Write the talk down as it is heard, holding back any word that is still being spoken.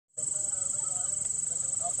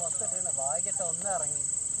ഭാഗ്യത്തെ ഒന്ന് ഇറങ്ങി.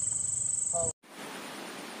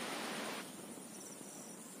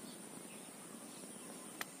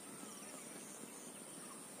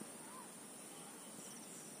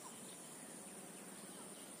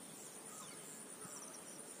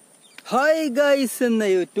 Hi guys എന്ന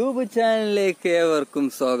യൂട്യൂബ് ചാനലിലേക്ക് ഏവർക്കും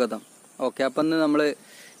സ്വാഗതം. ഓക്കെ, അപ്പം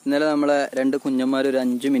ഇന്നലെ നമ്മളെ രണ്ട് കുഞ്ഞന്മാർ ഒരു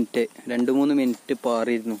 2-3 മിനിറ്റ്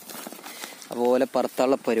പാറിയിരുന്നു. അതുപോലെ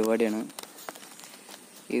പറത്താനുള്ള പരിപാടിയാണ്.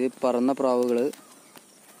 ഇത് പറന്ന പ്രാവുകൾ.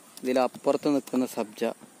 ഇതിലപ്പുറത്ത് നിൽക്കുന്ന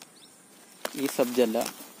സബ്ജ, ഈ സബ്ജ അല്ല,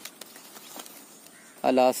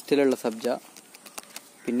 ആ ലാസ്റ്റിലുള്ള സബ്ജ,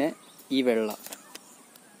 പിന്നെ ഈ വെള്ള.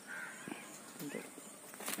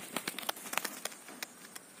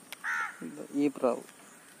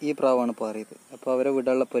 ഈ പ്രാവാണ് പാറിയത്. അപ്പോൾ അവരെ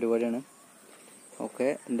വിടാനുള്ള പരിപാടിയാണ്. ഓക്കെ,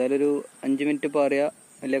 എന്തായാലും ഒരു 5 മിനിറ്റ് പാറിയ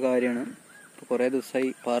വലിയ കാര്യമാണ്. ഇപ്പോൾ കുറേ ദിവസമായി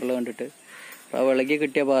പാറൽ കണ്ടിട്ട്. പ്രാവ് ഇളകി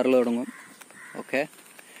കിട്ടിയ പാറൽ തുടങ്ങും. ഓക്കെ,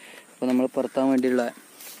 അപ്പോൾ നമ്മൾ പറത്താൻ വേണ്ടിയുള്ള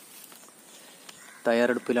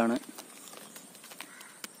തയ്യാറെടുപ്പിലാണ്.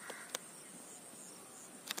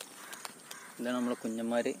 ഇതാണ് നമ്മളെ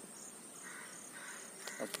കുഞ്ഞന്മാർ.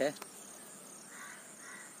 ഓക്കെ,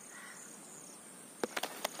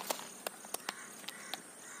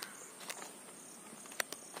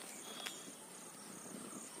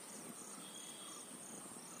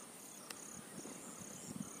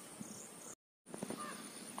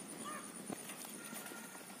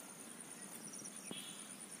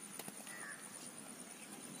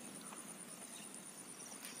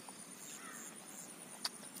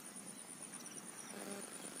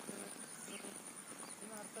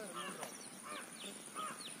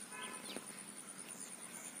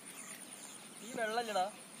 ഈ വെള്ളല്ലടാ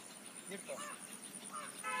ഇട്ടോ.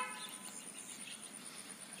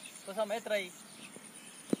 ഇപ്പൊ സമയം എത്രയായി?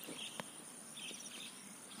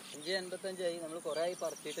 5:85 നമ്മൾ കുറെ ആയി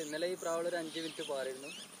പറത്തിയിട്ട്. ഇന്നലെ ഈ പ്രാവൾ ഒരു 5 മിനിറ്റ്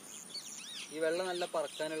പാറിയിരുന്നു. ഈ വെള്ളം നല്ല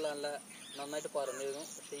പറക്കാനുള്ള നന്നായിട്ട് പറന്നിരുന്നു.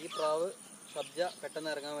 പക്ഷെ ഈ പ്രാവ് സബ്ജ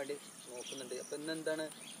പെട്ടെന്ന് ഇറങ്ങാൻ വേണ്ടി നോക്കുന്നുണ്ട്. അപ്പൊ ഇന്ന് എന്താണ്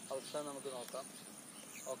അവസ്ഥ നമുക്ക് നോക്കാം.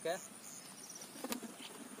 ഓക്കെ,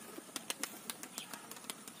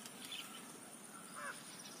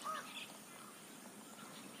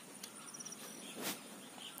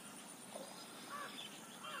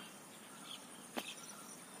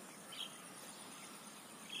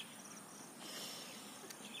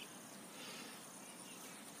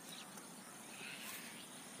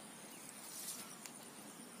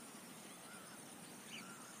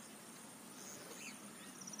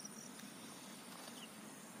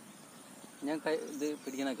 ഞാൻ ഇത്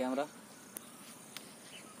പിടിക്കണ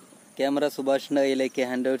ക്യാമറ സുഭാഷിൻ്റെ കയ്യിലേക്ക്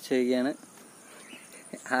ഹാൻഡ് ഓവർ ചെയ്യുകയാണ്.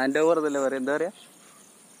 ഹാൻഡ് ഓവർ എന്നല്ലേ പറയാം, എന്താ പറയുക.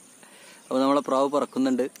 അപ്പോൾ നമ്മളെ പ്രാവ്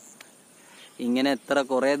പറക്കുന്നുണ്ട്. ഇങ്ങനെ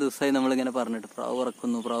കുറേ ദിവസമായി നമ്മളിങ്ങനെ പറഞ്ഞിട്ട് പ്രാവ്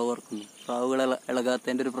പറക്കുന്നു. പ്രാവുകൾ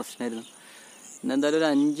ഇളകാത്തതിൻ്റെ ഒരു പ്രശ്നമായിരുന്നു. ഇന്നെന്തായാലും ഒരു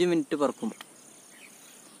 5 മിനിറ്റ് പറക്കും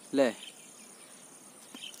അല്ലേ.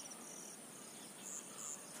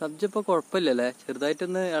 സബ്ജ ഇപ്പോൾ കുഴപ്പമില്ലല്ലേ,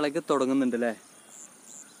 ചെറുതായിട്ടൊന്ന് ഇളകി തുടങ്ങുന്നുണ്ട് അല്ലേ.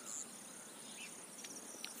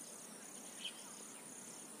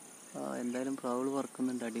 എന്തായാലും പ്രാവുകൾ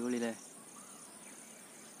പറക്കുന്നുണ്ട്, അടിപൊളിയല്ലേ.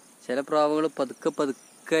 ചില പ്രാവുകൾ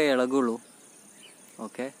പതുക്കെ ഇളകുള്ളൂ.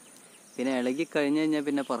 ഓക്കെ, പിന്നെ ഇളകി കഴിഞ്ഞ് കഴിഞ്ഞാൽ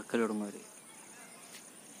പിന്നെ പറക്കൽ തുടങ്ങും അവർ.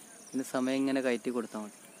 പിന്നെ സമയം ഇങ്ങനെ കയറ്റി കൊടുത്താൽ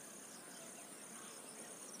മതി.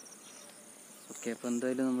 ഓക്കെ, അപ്പോൾ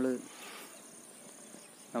എന്തായാലും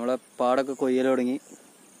നമ്മളെ പാടൊക്കെ കൊയ്യൽ തുടങ്ങി.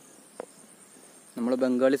 നമ്മളെ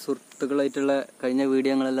ബംഗാളി സുഹൃത്തുക്കളായിട്ടുള്ള കഴിഞ്ഞ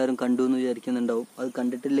വീഡിയോ ഞങ്ങളെല്ലാവരും കണ്ടു എന്ന് വിചാരിക്കുന്നുണ്ടാവും. അത്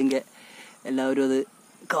കണ്ടിട്ടില്ലെങ്കിൽ എല്ലാവരും അത്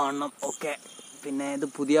കാണണം. ഓക്കെ, പിന്നെ ഇത്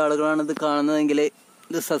പുതിയ ആളുകളാണ് ഇത് കാണുന്നതെങ്കിൽ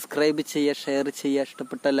ഇത് സബ്സ്ക്രൈബ് ചെയ്യുക, ഷെയർ ചെയ്യുക,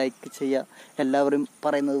 ഇഷ്ടപ്പെട്ട ലൈക്ക് ചെയ്യുക, എല്ലാവരും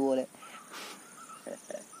പറയുന്നത് പോലെ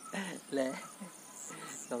അല്ലേ.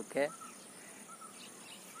 ഓക്കെ,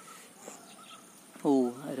 ഓ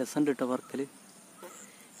രസമുണ്ട് കേട്ടോ വർക്കൽ.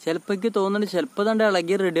 ചിലപ്പോൾ എനിക്ക് തോന്നുന്നുണ്ട് ചിലപ്പോൾ തന്നെ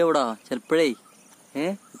ഇളകി റെഡി ആവൂടാ. ചിലപ്പോഴേ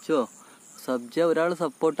വെച്ചോ സബ്ജ ഒരാൾ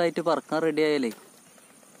സപ്പോർട്ടായിട്ട് പറക്കാൻ റെഡി ആയാലേ.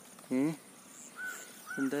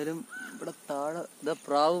 എന്തായാലും ഇവിടെ താഴെ ഇതാ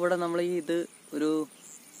പ്രാവ്. ഇവിടെ നമ്മൾ ഇത്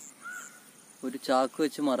ഒരു ചാക്ക്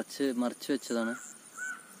വെച്ച് മറിച്ച് വെച്ചതാണ്.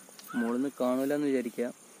 മുകളിൽ നിന്ന് കാണൂല എന്ന്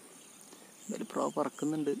വിചാരിക്കാം. എന്തായാലും പ്രാവ്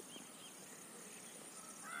പറക്കുന്നുണ്ട്.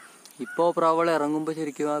 ഇപ്പോൾ പ്രാവുകൾ ഇറങ്ങുമ്പോൾ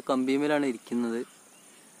ശരിക്കും ആ കമ്പിമേലാണ് ഇരിക്കുന്നത്.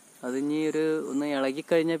 അതിനി ഒന്ന്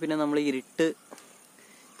ഇളകിക്കഴിഞ്ഞാൽ പിന്നെ നമ്മൾ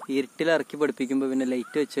ഇരുട്ടിൽ ഇറക്കി പഠിപ്പിക്കുമ്പോൾ പിന്നെ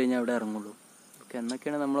ലൈറ്റ് വെച്ച് കഴിഞ്ഞാൽ അവിടെ ഇറങ്ങുള്ളൂ. ഓക്കെ,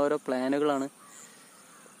 എന്നൊക്കെയാണ് നമ്മളോരോ പ്ലാനുകളാണ്.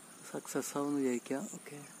 സക്സസ് ആവുമെന്ന് വിചാരിക്കാം.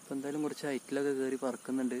 ഓക്കെ, അപ്പോൾ എന്തായാലും കുറച്ച് ഹൈറ്റിലൊക്കെ കയറി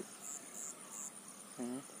പറക്കുന്നുണ്ട്.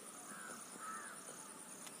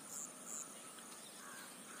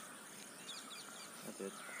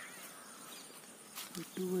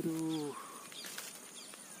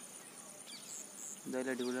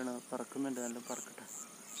 എന്തായാലും അടിപൊളിയാണ്, പറക്കുന്നുണ്ട്. നല്ല പറക്കട്ടെ.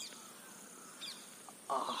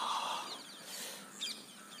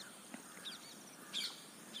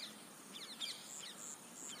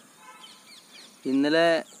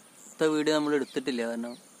 ഇന്നലത്തെ വീഡിയോ നമ്മൾ എടുത്തിട്ടില്ല,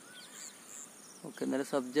 കാരണം ഓക്കെ ഇന്നലെ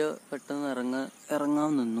സബ്ജ പെട്ടെന്ന് ഇറങ്ങാൻ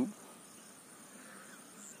നിന്നു.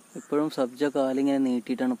 ഇപ്പോഴും സബ്ജ കാലിങ്ങനെ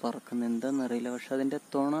നീട്ടിയിട്ടാണ് പറക്കുന്നത്, എന്താണെന്നറിയില്ല. പക്ഷെ അതിൻ്റെ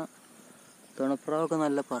തുണപ്രാവൊക്കെ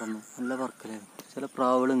നല്ല പറന്നു, നല്ല പറക്കലായിരുന്നു. ചില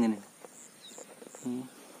പ്രാവുകൾ ഇങ്ങനെയാണ്.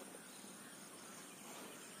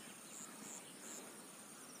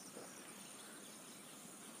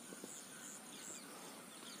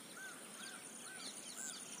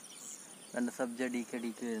 രണ്ട് സബ്ജ ഡീക്ക്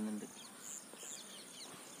വരുന്നുണ്ട്.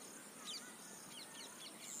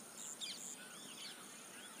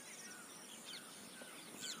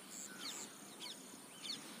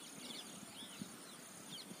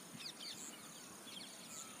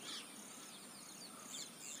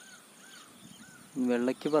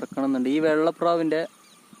 വെള്ളയ്ക്ക് പറക്കണമെന്നുണ്ട്. ഈ വെള്ളപ്രാവിൻ്റെ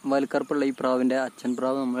വൽക്കറുപ്പുള്ള ഈ പ്രാവിൻ്റെ അച്ഛൻ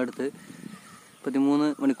പ്രാവ് നമ്മളെടുത്ത് 13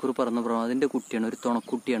 മണിക്കൂർ പറന്ന പ്രാവ്, അതിൻ്റെ കുട്ടിയാണ്, ഒരു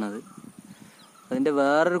തുണക്കുട്ടിയാണത്. അതിൻ്റെ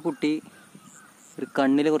വേറൊരു കുട്ടി, ഒരു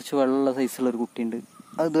കണ്ണിൽ കുറച്ച് വെള്ളമുള്ള സൈസുള്ള ഒരു കുട്ടിയുണ്ട്,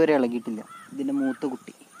 അത് ഇതുവരെ ഇളകിയിട്ടില്ല. ഇതിൻ്റെ മൂത്ത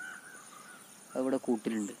കുട്ടി അവിടെ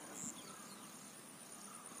കൂട്ടിലുണ്ട്.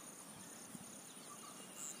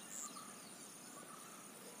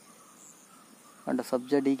 കണ്ട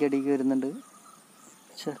സബ്ജ അടിക്ക് വരുന്നുണ്ട്.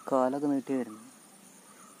 പക്ഷെ കാലൊക്കെ നീട്ടി വരുന്നു.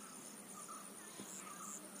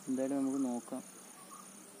 എന്തായാലും നമുക്ക് നോക്കാം.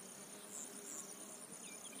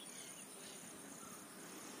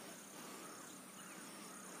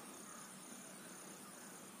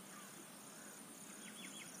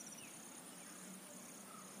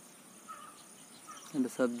 എൻ്റെ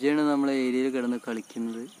സബ്ജയാണ് നമ്മളെ ഏരിയയിൽ കിടന്ന്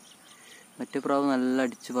കളിക്കുന്നത്. മറ്റേ പ്രാവ് നല്ല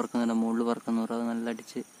അടിച്ച് പറക്കുന്നുണ്ട്, മുകളിൽ പറക്കുന്ന പ്രാവ് നല്ല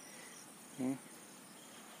അടിച്ച്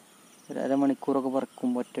ഒരു അരമണിക്കൂറൊക്കെ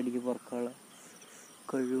പറക്കും. ഒറ്റയടിക്ക് പറക്കാനുള്ള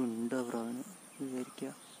കഴിവുണ്ട് ആ പ്രാവിന്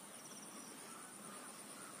വിചാരിക്കുക.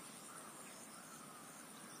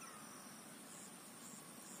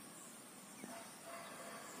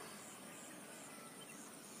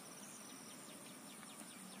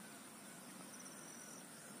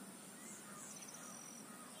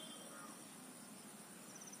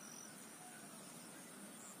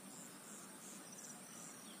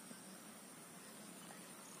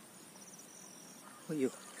 അയ്യോ,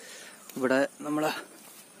 ഇവിടെ നമ്മളെ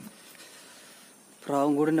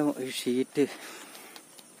പ്രാവുംകൂടിൻ്റെ ഷീറ്റ്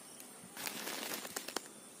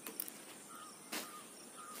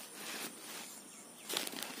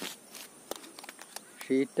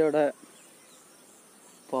അവിടെ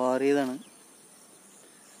പാറിയതാണ്.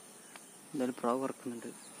 എന്തായാലും പ്രാവ്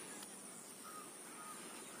പറക്കുന്നുണ്ട്.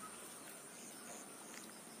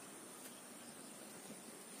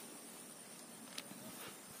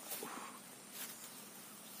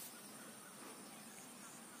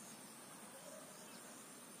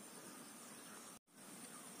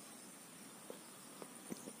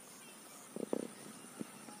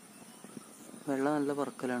 വെള്ളം നല്ല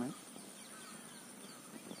പറക്കലാണ്.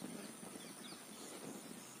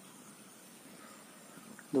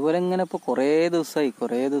 ഇതുപോലെ ഇങ്ങനെ ഇപ്പോൾ കുറേ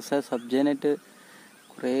ദിവസമായി സബ്ജനായിട്ട്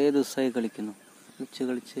കുറേ ദിവസമായി കളിക്കുന്നു.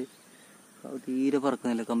 കളിച്ച് തീരെ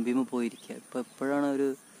പറക്കുന്നില്ല, കമ്പിയുമ്പോൾ പോയിരിക്കുക. ഇപ്പോൾ എപ്പോഴാണ് ഒരു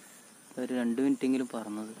 2 മിനിറ്റെങ്കിലും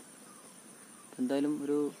പറന്നത്. എന്തായാലും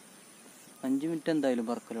ഒരു 5 മിനിറ്റ് എന്തായാലും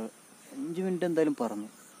പറക്കലോ, 5 മിനിറ്റ് എന്തായാലും പറന്നു.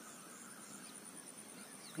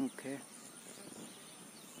 ഓക്കെ,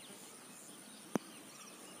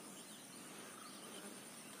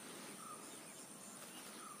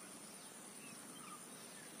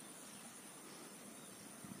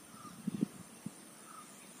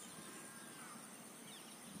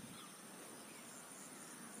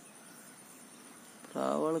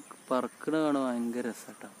 പ്രാവുകൾ പറക്കണ കാണാൻ ഭയങ്കര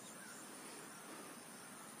രസമാട്ടോ.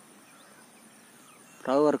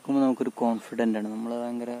 പ്രാവ് പറക്കുമ്പോൾ നമുക്കൊരു കോൺഫിഡൻ്റ് ആണ്, നമ്മൾ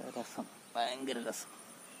ഭയങ്കര രസം.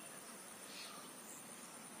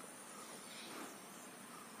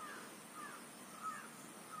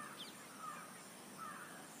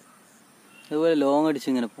 അതുപോലെ ലോങ് അടിച്ച്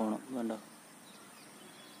ഇങ്ങനെ പോകണം, വേണ്ട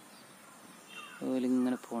അതുപോലെ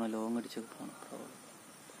ഇങ്ങനെ പോകണം, ലോങ് അടിച്ചൊക്കെ പോകണം പ്രാവ്.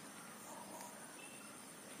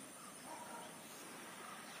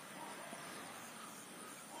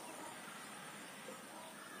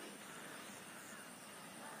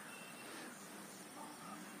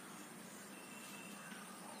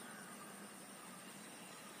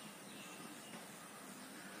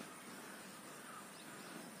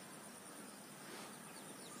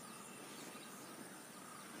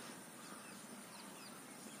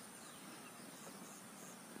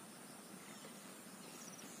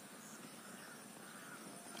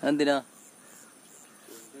 എന്തിനാ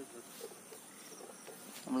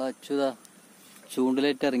നമ്മൾ അച്യുതാ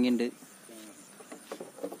ചൂണ്ടിലായിട്ട് ഇറങ്ങിയിട്ടുണ്ട്.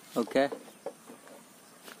 ഓക്കെ,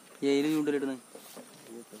 ഏല് ചൂണ്ടലിടുന്നത്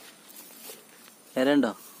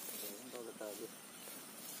എരണ്ടോ?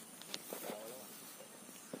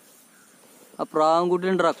 ആ പ്രാവും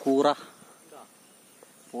കൂട്ടിലുണ്ടാ കൂറ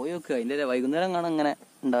പോയി നോക്കുക. അതിൻ്റെ വൈകുന്നേരം കാണാൻ അങ്ങനെ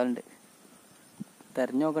ഉണ്ടാവലുണ്ട്.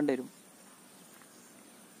 തെരഞ്ഞു നോക്കേണ്ടി വരും.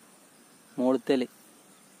 മോളത്തേല്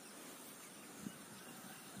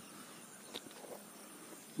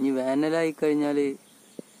ഇനി വേനലായി കഴിഞ്ഞാൽ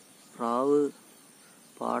പ്രാവ്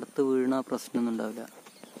പാടത്ത് വീണ പ്രശ്നമൊന്നും ഉണ്ടാവില്ല.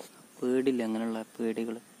 പേടില്ല, അങ്ങനെയുള്ള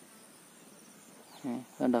പേടികൾ.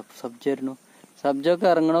 വേണ്ട സബ്ജ വരുന്നു. സബ്ജൊക്കെ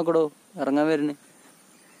ഇറങ്ങണോക്കടോ, ഇറങ്ങാൻ വരുന്നു.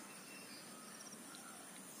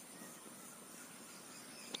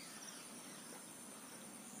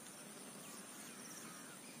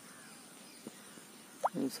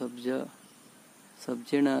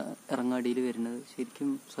 സബ്ജയാണ് ഇറങ്ങാടിയിൽ വരുന്നത്. ശരിക്കും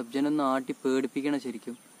സബ്ജനൊന്ന് ആട്ടി പേടിപ്പിക്കണം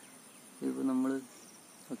ശരിക്കും. ഇതിപ്പോൾ നമ്മൾ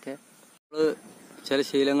ചില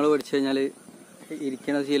ശീലങ്ങൾ പഠിച്ചു കഴിഞ്ഞാൽ,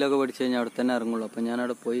 ഇരിക്കണ ശീലമൊക്കെ പഠിച്ചു കഴിഞ്ഞാൽ അവിടെ തന്നെ ഇറങ്ങുള്ളൂ. അപ്പം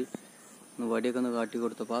ഞാനവിടെ പോയി വടിയൊക്കെ ഒന്ന് കാട്ടി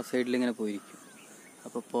കൊടുത്തപ്പോൾ ആ സൈഡിൽ ഇങ്ങനെ പോയിരിക്കും.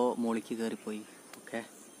 അപ്പോൾ ഇപ്പോൾ മോളിക്ക് കയറിപ്പോയി.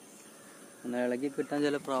 ഒന്ന് ഇളകി കിട്ടാൻ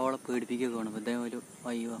ചില പ്രാവളെ പേടിപ്പിക്കുകയൊക്കെ വേണം. അദ്ദേഹം ഒരു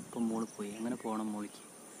അയ്യോ അപ്പം മോള് പോയി, അങ്ങനെ പോകണം മോളിക്ക്.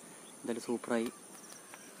 എന്തായാലും സൂപ്പറായി.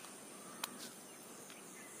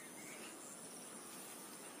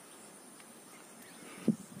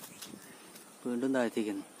 വീണ്ടും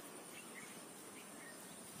താഴ്ത്തിക്കുന്നു.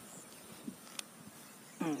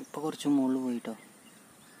 ഇപ്പൊ കുറച്ച് മുകളിൽ പോയിട്ടോ.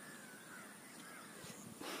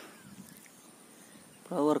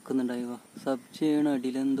 പ്രാവ് വറക്കുന്നുണ്ടായോ? സബ്ജിയാണ്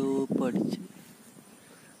അടിയിലെന്തോ പഠിച്ച്.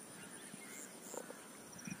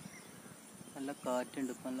 നല്ല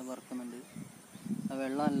കാറ്റുണ്ട്, ഇപ്പം നല്ല വറക്കുന്നുണ്ട്. ആ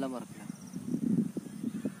വെള്ളം നല്ല വറക്കില്ല.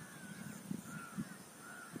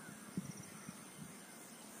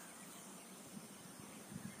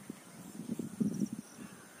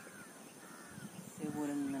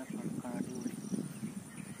 ഇതേപോലെ ഇങ്ങനെ പറക്കണം, അടിപൊളി.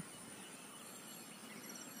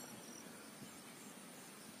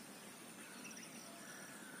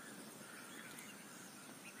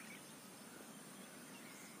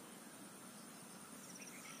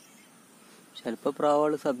 ചിലപ്പോൾ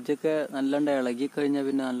പ്രാവുകൾ സബ്ജൊക്കെ നല്ലണ്ട് ഇളകി കഴിഞ്ഞാൽ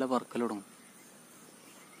പിന്നെ നല്ല പറക്കൽ തുടങ്ങും.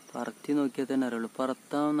 പറത്തി നോക്കിയാൽ തന്നെ അറിയുള്ളൂ.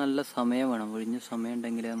 പറത്താൻ നല്ല സമയം വേണം. ഒഴിഞ്ഞ സമയം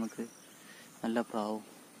ഉണ്ടെങ്കിൽ നമുക്ക് നല്ല പ്രാവും.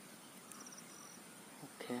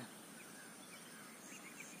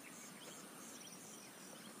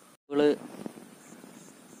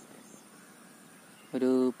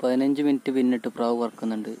 ഒരു 15 മിനിറ്റ് പിന്നിട്ട് പ്രാവ്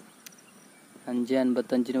പറക്കുന്നുണ്ട്.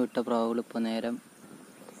 5:55 വിട്ട പ്രാവുകൾ ഇപ്പോൾ നേരം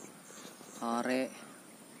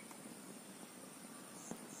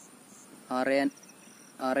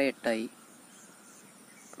 6:08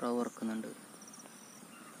 പ്രാവ് പറക്കുന്നുണ്ട്.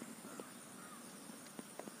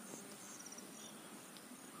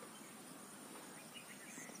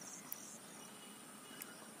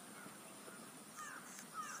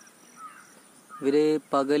 ഇവര്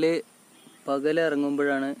പകല്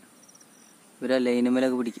ഇറങ്ങുമ്പോഴാണ് ഇവർ ആ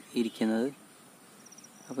ലൈനുമേലൊക്കെ ഇരിക്കുന്നത്.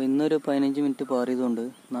 അപ്പോൾ ഇന്നൊരു 15 മിനിറ്റ് പാറിയതുകൊണ്ട്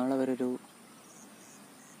നാളെ വരൊരു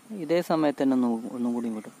ഇതേ സമയത്ത് തന്നെ ഒന്നും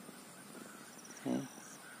കൂടി വിടും.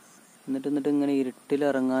 എന്നിട്ട് ഇങ്ങനെ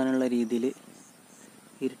ഇരുട്ടിലിറങ്ങാനുള്ള രീതിയിൽ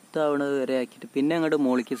ഇരുട്ടാവണത് വരെ ആക്കിയിട്ട് പിന്നെ അങ്ങോട്ട്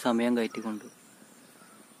മോളിക്ക് സമയം കയറ്റി കൊണ്ടുവരും.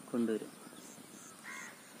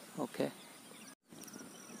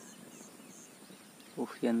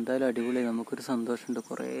 എന്തായാലും അടിപൊളി. നമുക്കൊരു സന്തോഷമുണ്ട്.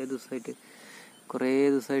 കുറേ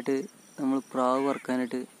ദിവസമായിട്ട് നമ്മൾ പ്രാവ്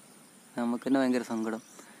പറക്കാനായിട്ട് നമുക്ക് തന്നെ ഭയങ്കര സങ്കടം.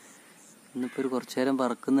 ഇന്നിപ്പോൾ ഒരു കുറച്ചു നേരം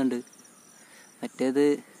പറക്കുന്നുണ്ട്. മറ്റേത്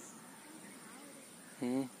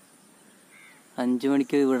 5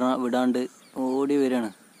 മണിക്ക് വിടാണ്ട് ഓടി വരികയാണ്.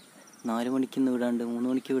 4 മണിക്ക് വിടാണ്ട് 3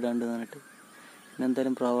 മണിക്ക് വിടാണ്ട് പറഞ്ഞിട്ട്.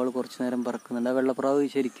 പിന്നെന്തായാലും പ്രാവുകൾ കുറച്ച് നേരം പറക്കുന്നുണ്ട്. ആ വെള്ളപ്രാവ്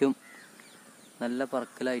ശരിക്കും നല്ല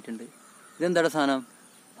പറക്കലായിട്ടുണ്ട്. ഇതെന്താടാ സാധനം?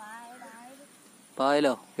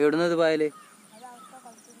 പായലോ? എവിടുന്നത് പായല്?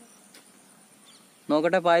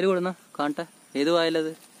 നോക്കട്ടെ, പായൽ കൊടുന്ന കാണട്ടെ. ഏത്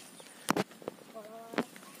പായലത്?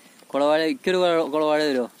 കുളവാഴ. ഇക്കൊരു കുളവാഴ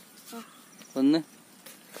തരുമോ? ഒന്ന്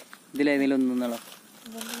ഇതിലേതെങ്കിലും ഒന്നാളോ?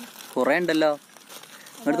 കുറേ ഉണ്ടല്ലോ.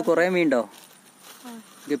 അടുത്ത് കുറേ മീനുണ്ടോ?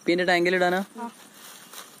 ഗപ്പീൻ്റെ ടാങ്കിലിടാനാ?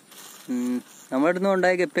 നമ്മുടെ അടുത്ത്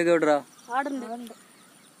ഉണ്ടായ ഗപ്പിയൊക്കെ എവിടാ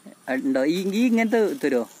ഉണ്ടോ? ഈ ഇങ്ങനത്തെ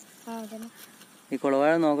തരുമോ? ഈ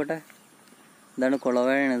കുളവാഴ നോക്കട്ടെ. ഇതാണ്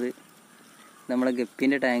കുളവാഴയാണിത്. നമ്മളെ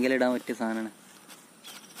ഗപ്പീൻ്റെ ടാങ്കിലിടാൻ പറ്റിയ സാധനമാണ്.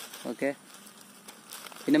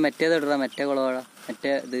 പിന്നെ മറ്റേത് ഇടാ, മറ്റേ കുളവാഴ,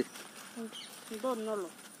 മറ്റേ ഇത്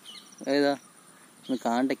ഏതാ? ഒന്ന്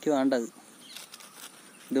കാണ്ടയ്ക്ക് വേണ്ടത്.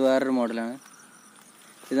 ഇത് വേറൊരു മോഡലാണ്.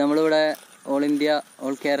 ഇത് നമ്മളിവിടെ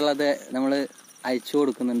ഓൾ കേരള അത് നമ്മൾ അയച്ചു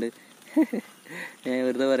കൊടുക്കുന്നുണ്ട്.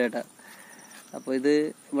 വെറുതെ പറയട്ടെ. അപ്പോൾ ഇത്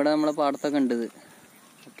ഇവിടെ നമ്മളെ പാടത്തൊക്കെ ഉണ്ട് ഇത്.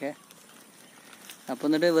 അപ്പോൾ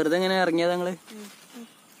എന്നിട്ട് വെറുതെ ഇങ്ങനെ ഇറങ്ങിയതാ ഞങ്ങൾ.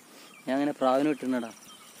 ഞാൻ അങ്ങനെ പ്രാവിന് വിട്ടിരുന്നടാ.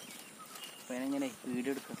 അപ്പൊ എങ്ങനെ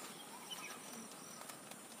വീഡിയോ എടുക്കാം.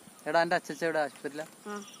 എടാ എന്റെ അച്ഛച്ച എവിടെ ആശുപത്രിയില?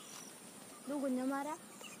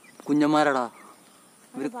 കുഞ്ഞന്മാരാടാ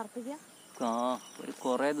ഒരു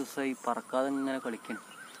കൊറേ ദിവസമായി പറക്കാതെ ഇങ്ങനെ കളിക്കണം.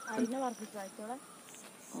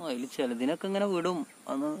 അതില് ചിലതിനൊക്കെ ഇങ്ങനെ വിടും,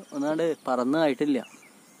 ഒന്നാണ്ട് പറന്നായിട്ടില്ല.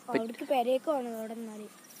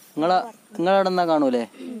 നിങ്ങളവിടെ എന്നാ കാണൂലേ?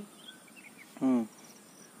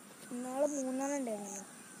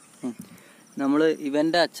 നമ്മള്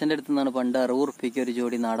ഇവന്റെ അച്ഛൻ്റെ അടുത്ത് നിന്നാണ് പണ്ട് 60 ഉറുപ്പ്യക്ക് ഒരു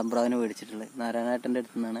ജോഡി നാടൻ പ്രാവിനെ മേടിച്ചിട്ടുള്ളത്. നാരായണേട്ടൻ്റെ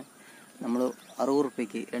അടുത്ത് നിന്നാണ് നമ്മൾ 60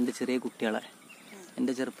 ഉറുപ്പ്യക്ക് 2 ചെറിയ കുട്ടികളെ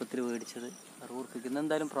എൻ്റെ ചെറുപ്പത്തിൽ മേടിച്ചത്. 60 ഉറുപ്പ്യക്ക്. ഇന്ന്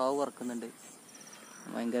എന്തായാലും പ്രാവ് പറക്കുന്നുണ്ട്,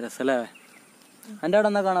 ഭയങ്കര രസല്ലേ? എൻ്റെ അവിടെ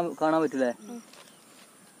എന്നാ കാണാൻ പറ്റൂലേ?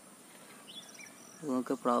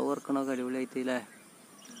 നമുക്ക് പ്രാവ് പറക്കണൊക്കെ അടിപൊളിയായിട്ടില്ലേ?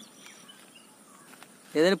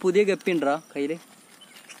 ഏതായാലും പുതിയ ഗപ്പി ഉണ്ടോ കയ്യില്?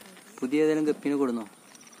 പുതിയ ഏതെങ്കിലും ഗപ്പിനെ കൊടുന്നോ?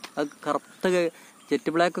 അത് കറുത്ത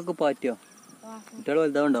ജെറ്റ് ബ്ലാക്ക് ഒക്കെ പാറ്റിയോ? കുട്ടികൾ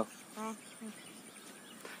വലുതാവുണ്ടോ?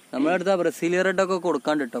 നമ്മുടെ അടുത്ത ബ്രസീലിയൻ റെഡ് ഒക്കെ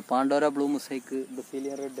കൊടുക്കാണ്ട് കേട്ടോ. പാണ്ടോര ബ്ലൂ മുസൈക്ക്,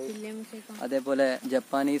 ബ്രസീലിയൻ റെഡ്, അതേപോലെ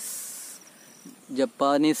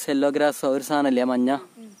ജപ്പാനീസ് യെല്ലോ ഗ്രാസ് ഒരു സാധനല്ലേ മഞ്ഞ,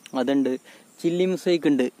 അതുണ്ട്. ചില്ലി മുസൈക്ക്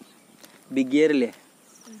ഉണ്ട്, ബിഗ് ഇയർ ഇല്ലേ,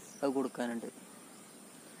 അത് കൊടുക്കാനുണ്ട്.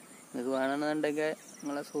 നിങ്ങൾക്ക് വേണമെന്നുണ്ടെങ്കിൽ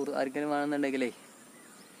നിങ്ങളെ ആർക്കെങ്കിലും വേണമെന്നുണ്ടെങ്കിലേ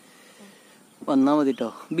വന്നാൽ മതി കേട്ടോ.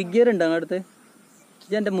 ബിഗ് ഇയർ ഉണ്ട് അങ്ങടുത്ത്.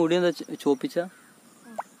 എൻ്റെ മുടി എന്താ ചോപ്പിച്ച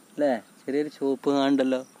അല്ലേ? ചെറിയൊരു ചോപ്പ്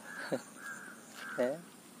കാണണ്ടല്ലോ.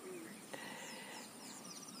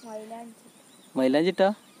 മൈലാഞ്ചിട്ടാ?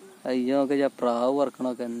 അയ്യോ നോക്കെ പ്രാവ്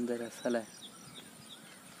പറക്കണൊക്കെ എന്ത് രസല്ലേ.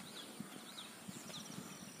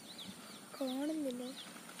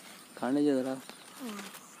 കാണും ചെയ്തടാ,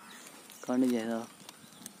 കാണും ചെയ്തോ.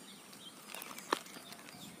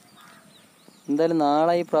 എന്തായാലും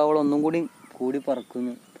നാളെ ഈ പ്രാവളം ഒന്നും കൂടി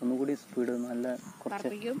പറക്കുന്നു, ഒന്നും കൂടി സ്പീഡ് നല്ല കുറച്ച്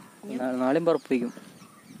നാളെയും പറപ്പിക്കും.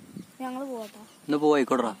 ഇന്ന്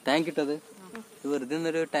പോയിക്കോട്ടെ. ടാങ്ക് ഇട്ടത് വെറുതെ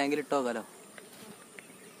ഒരു ടാങ്കിൽ ഇട്ടോക്കാലോ.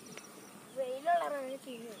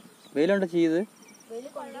 വെയിലുണ്ടോ ചെയ്ത്?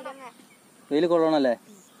 വെയിൽ കൊള്ളണല്ലേ?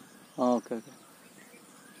 Okay okay.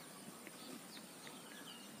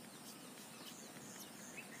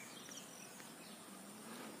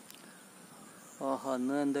 ഓഹോ,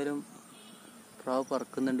 അന്ന് എന്തായാലും പ്രാവ്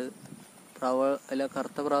പറക്കുന്നുണ്ട്. പ്രാവ് അല്ല,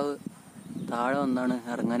 കറുത്ത പ്രാവ് താഴെ വന്നാണ്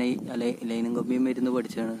ഇറങ്ങാനായി. ലൈനും കമ്പിയും മരുന്ന്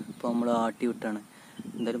പഠിച്ചാണ്. ഇപ്പോൾ നമ്മൾ ആട്ടി വിട്ടാണ്.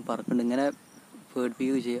 എന്തായാലും പറക്കുന്നുണ്ട്. ഇങ്ങനെ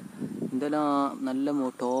പേടിപ്പിക്കുകയും ചെയ്യുക. എന്തായാലും നല്ല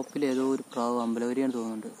ടോപ്പിൽ ഏതോ ഒരു പ്രാവ്, അമ്പലവരിയാണ്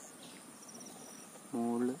തോന്നുന്നുണ്ട്.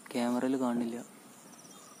 മുകളിൽ ക്യാമറയിൽ കാണില്ല.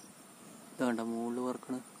 ഇതാണ്ട മുകളിൽ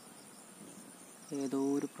പറക്കണ് ഏതോ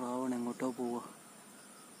ഒരു പ്രാവാണ്. എങ്ങോട്ടോ പോവുക.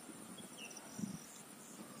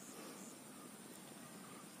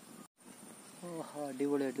 ഓഹോ,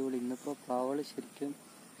 അടിപൊളി അടിപൊളി. ഇന്നിപ്പോൾ പ്രാവുകൾ ശരിക്കും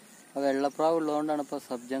ആ വെള്ളപ്രാവ് ഉള്ളതുകൊണ്ടാണ് ഇപ്പോൾ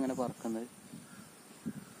സബ്ജ അങ്ങനെ പറക്കുന്നത്.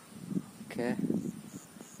 ഓക്കെ,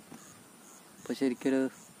 ഇപ്പോൾ ശരിക്കൊരു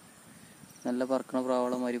നല്ല പറക്കണ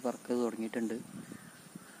പ്രാവുകളെ മാതിരി പറക്കത് തുടങ്ങിയിട്ടുണ്ട്.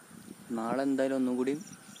 നാളെ എന്തായാലും ഒന്നും കൂടി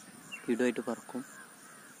സ്പീഡായിട്ട് പറക്കും.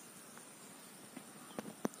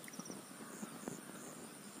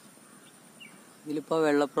 ഇതിലിപ്പോൾ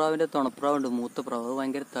വെള്ളപ്രാവിൻ്റെ തുണപ്രാവുണ്ട്, മൂത്ത പ്രാവ്. അത്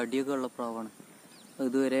ഭയങ്കര തടിയൊക്കെ ഉള്ള പ്രാവാണ്.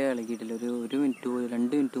 ഇതുവരെ ഇളകിയിട്ടില്ല. ഒരു മിനിറ്റ് പോലും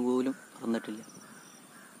 2 മിനിറ്റ് പോലും പറന്നിട്ടില്ല.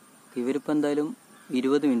 ഇവരിപ്പോൾ എന്തായാലും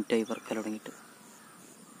 20 മിനിറ്റായി പറക്കൽ തുടങ്ങിയിട്ട്.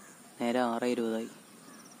 നേരെ 6:20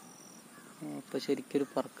 അപ്പോൾ ശരിക്കൊരു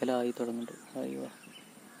പറക്കലായി തുടങ്ങുന്നുണ്ട്. അയ്യോ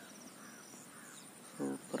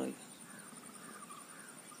സൂപ്പറായി.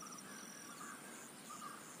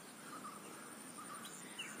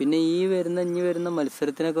 പിന്നെ ഇനി വരുന്ന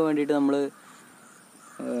മത്സരത്തിനൊക്കെ വേണ്ടിയിട്ട് നമ്മൾ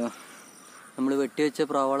വെട്ടിവെച്ച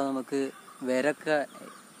പ്രാവളെ നമുക്ക്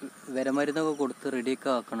വിരമരുന്നൊക്കെ കൊടുത്ത് റെഡിയൊക്കെ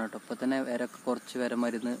ആക്കണം കേട്ടോ. അപ്പോൾ തന്നെ കുറച്ച്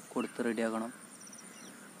വിരമരുന്ന് കൊടുത്ത് റെഡിയാക്കണം.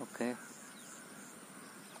 ഓക്കെ,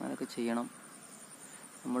 അങ്ങനെയൊക്കെ ചെയ്യണം.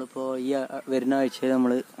 നമ്മളിപ്പോൾ ഈ വരുന്ന ആഴ്ചയിൽ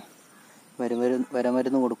നമ്മൾ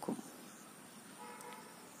വിരമരുന്ന് കൊടുക്കും.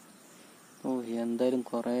 ഓ, എന്തായാലും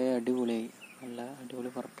കുറേ അടിപൊളിയായി. നല്ല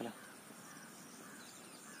അടിപൊളി പറക്കലാണ്.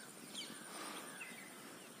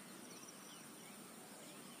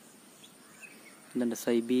 ഇതുണ്ട്,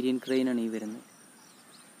 സൈബീരിയൻ ക്രെയിനാണ് ഈ വരുന്നത്.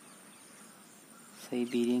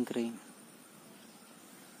 Siberian crane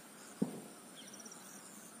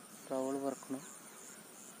പ്രാവുകൾ പറക്കണം.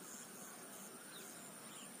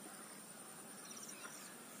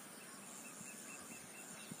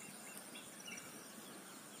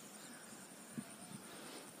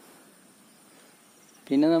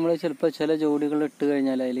 പിന്നെ നമ്മൾ ചിലപ്പോൾ ചില ജോഡികൾ ഇട്ട്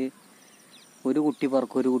കഴിഞ്ഞാൽ അതിൽ ഒരു കുട്ടി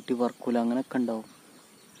പറക്കും, ഒരു കുട്ടി പറക്കൂല, അങ്ങനെയൊക്കെ ഉണ്ടാവും.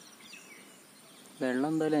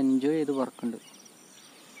 വെള്ളം എന്തായാലും എൻജോയ് ചെയ്ത് പറക്കുന്നുണ്ട്.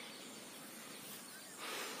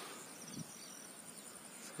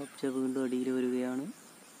 സബ്ജ വീണ്ടും അടിയിൽ വരികയാണ്.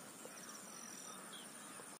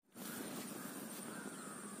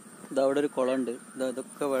 ഇതവിടെ ഒരു കുളമുണ്ട്.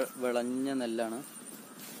 ഇതൊക്കെ വിളഞ്ഞ നെല്ലാണ്.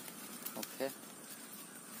 ഓക്കെ,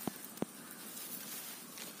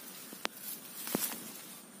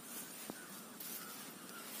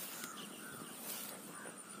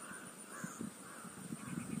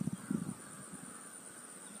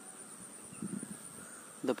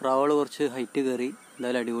 ഇത് പ്രാവള് കുറച്ച് ഹൈറ്റ് കയറി.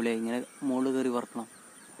 എന്തായാലും അടിപൊളിയായി. ഇങ്ങനെ മുകളിൽ കയറി പറക്കണം.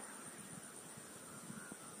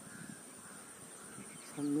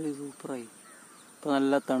 സംഗതി സൂപ്പറായി. ഇപ്പം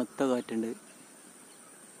നല്ല തണുത്ത കാറ്റുണ്ട്.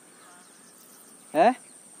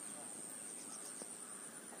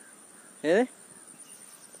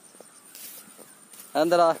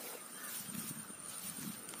 അതെന്താടാ?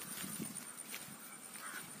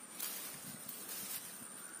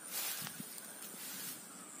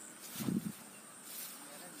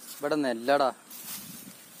 ഇവിടെ നെല്ലടാ.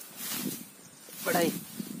 ഇവിടെ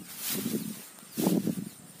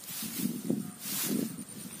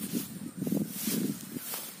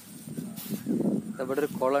ഇവിടെ ഒരു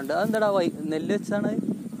കുളമുണ്ട്. അതെന്താടാ നെല്ല് വെച്ചാണ്?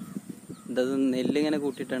 എന്തത് നെല്ലിങ്ങനെ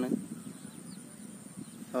കൂട്ടിയിട്ടാണ്.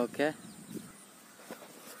 ഓക്കെ,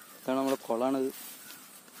 ഇതാണ് നമ്മളെ കുളമാണിത്.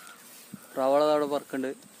 പ്രാവളത് അവിടെ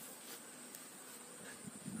പറക്കുന്നുണ്ട്.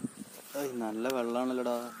 നല്ല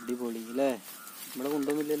വെള്ളമാണല്ലോടാ, അടിപൊളി അല്ലേ? ഇവിടെ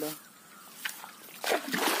കൊണ്ടൊന്നുമില്ലല്ലോ.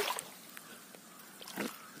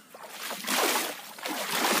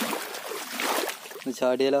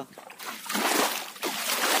 ചാടിയാലോ?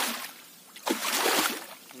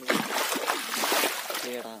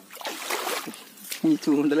 ഈ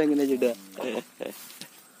ചൂണ്ടലെങ്ങനെ ചിടുക?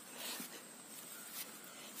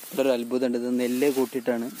 ഇവിടെ ഒരു അത്ഭുതം ഉണ്ട്. ഇത് നെല്ല്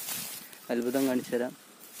കൂട്ടിയിട്ടാണ്. അത്ഭുതം കാണിച്ചു തരാം.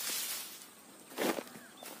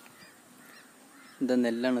 ഇത്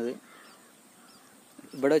നെല്ലാണിത്.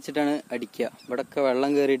 ഇവിടെ വെച്ചിട്ടാണ് അടിക്കുക. ഇവിടെയൊക്കെ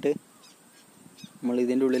വെള്ളം കയറിയിട്ട് നമ്മൾ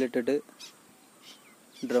ഇതിൻ്റെ ഉള്ളിലിട്ടിട്ട്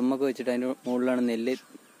ഡ്രമ്മൊക്കെ വെച്ചിട്ട് അതിൻ്റെ മുകളിലാണ് നെല്ല്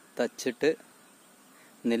തച്ചിട്ട്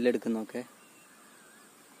നെല്ലെടുക്കുന്നത്. ഓക്കെ,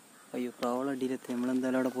 അയ്യോ പ്രാവളം അടിയിലെത്തി.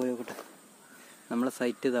 നമ്മളെന്തായാലും അവിടെ പോയി നോക്കട്ടെ. നമ്മളെ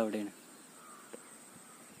സൈറ്റ് ഇതവിടെയാണ്.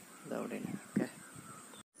 ഓക്കെ,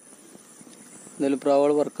 എന്തായാലും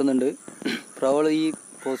പ്രാവൾ പറക്കുന്നുണ്ട്. പ്രാവൾ ഈ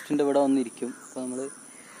പോസ്റ്റിൻ്റെ ഇവിടെ വന്നിരിക്കും. അപ്പോൾ നമ്മൾ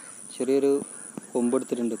ചെറിയൊരു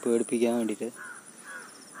കൊമ്പെടുത്തിട്ടുണ്ട് പേടിപ്പിക്കാൻ വേണ്ടിയിട്ട്.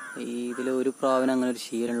 ഇതിൽ ഒരു പ്രാവിന് അങ്ങനെ ഒരു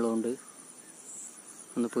ശീലമുള്ളതുകൊണ്ട്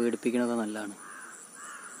ഒന്ന് പേടിപ്പിക്കണതൊക്കെ നല്ലതാണ്.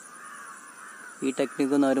 ഈ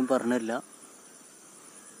ടെക്നിക്കൊന്നും ആരും പറഞ്ഞില്ല.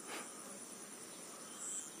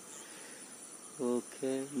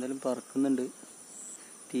 ഓക്കെ, എന്തായാലും പറക്കുന്നുണ്ട്.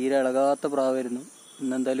 തീരെ ഇളകാത്ത പ്രാവായിരുന്നു.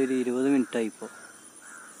 ഇന്നെന്തായാലും ഒരു 20 മിനിറ്റായി ഇപ്പോൾ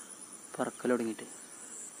പറക്കൽ തുടങ്ങിയിട്ട്.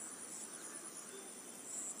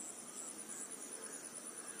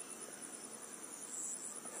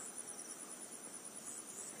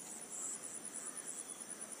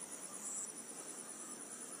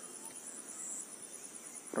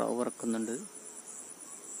 പ്രാവ് പറക്കുന്നുണ്ട്.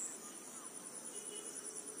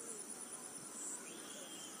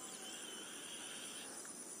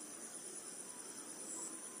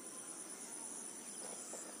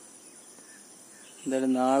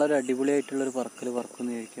 എന്തായാലും നാളെ ഒരു അടിപൊളിയായിട്ടുള്ളൊരു പറക്കൽ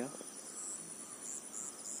പറക്കുമെന്ന് വിചാരിക്കുക.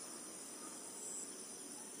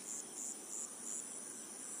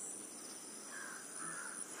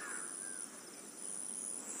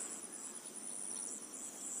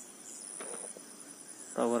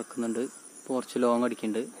 പ്രാവ് പറക്കുന്നുണ്ട്. ഇപ്പോൾ കുറച്ച് ലോങ്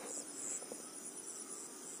അടിക്കുന്നുണ്ട്.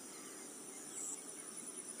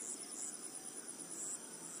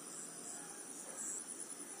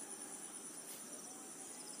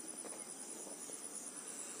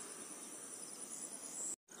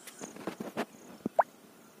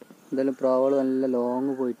 എന്തായാലും പ്രാവുകൾ നല്ല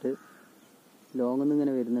ലോങ് പോയിട്ട് ലോങ്ങിൽ നിന്ന്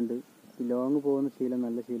ഇങ്ങനെ വരുന്നുണ്ട്. ഈ ലോങ് പോകുന്ന ശീലം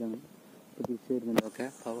നല്ല ശീലമാണ്. ഇപ്പോൾ തിരിച്ച് വരുന്നുണ്ട്. ഓക്കെ,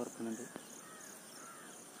 പ്രാവ് പറക്കുന്നുണ്ട്.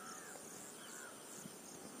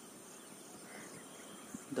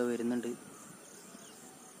 ഇതാ വരുന്നുണ്ട്.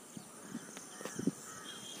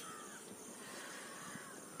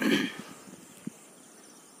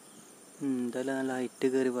 എന്തായാലും നല്ല ഹൈറ്റ്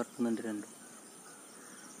കയറി പറക്കുന്നുണ്ട് രണ്ടും.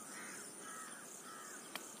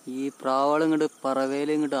 ഈ പ്രാവൾ ഇങ്ങോട്ട് പറവയിൽ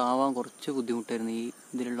ഇങ്ങോട്ട് ആവാൻ കുറച്ച് ബുദ്ധിമുട്ടായിരുന്നു. ഈ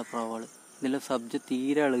ഇതിലുള്ള പ്രാവൾ ഇതിലെ സബ്ജക്റ്റ്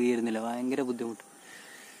തീരെ ഇളകിയിരുന്നില്ല. ഭയങ്കര ബുദ്ധിമുട്ട്.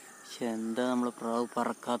 പക്ഷെ എന്താ നമ്മൾ പ്രാവ്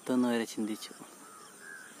പറക്കാത്തതെന്ന് വരെ ചിന്തിച്ചു.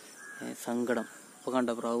 സങ്കടം. ഇപ്പോൾ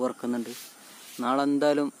കണ്ട പ്രാവ് പറക്കുന്നുണ്ട്. നാളെ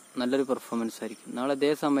എന്തായാലും നല്ലൊരു പെർഫോമൻസ് ആയിരിക്കും. നാളെ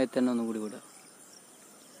ഇതേ സമയത്ത് തന്നെ ഒന്നും കൂടി വിടുക.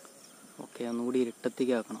 ഓക്കെ, ഒന്നുകൂടി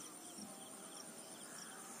ഇരുട്ടത്തേക്ക് ആക്കണം.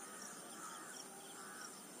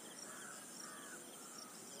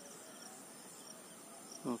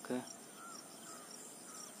 ഓക്കെ,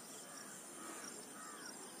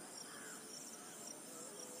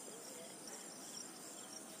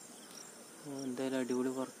 എന്തായാലും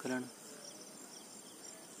അടിപൊളി പറക്കലാണ്.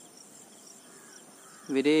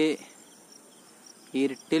 ഇവര്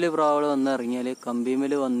ഇരുട്ടിൽ പ്രാവുകൾ വന്നിറങ്ങിയാൽ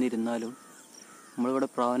കമ്പിമേൽ വന്നിരുന്നാലും നമ്മളിവിടെ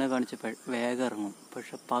പ്രാവിനെ കാണിച്ച് വേഗം ഇറങ്ങും.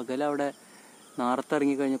 പക്ഷെ പകലവിടെ നേരത്തെ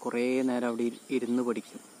ഇറങ്ങിക്കഴിഞ്ഞാൽ കുറേ നേരം അവിടെ ഇരുന്ന്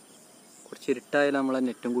പഠിക്കും. കുറച്ച് ഇരുട്ടായാലും നമ്മളെ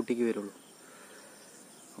നെറ്റും കൂട്ടിക്ക് വരുള്ളൂ.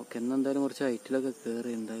 ഓക്കെ, എന്നെന്തായാലും കുറച്ച് ഹൈറ്റിലൊക്കെ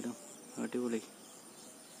കയറി. എന്തായാലും അടിപൊളി.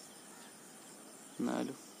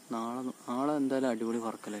 എന്നാലും നാളെ എന്തായാലും അടിപൊളി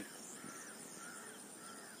പറക്കലായിരിക്കും.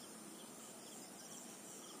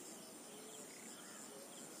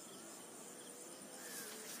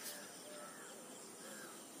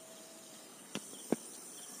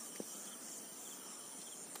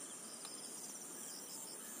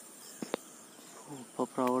 ഇപ്പോൾ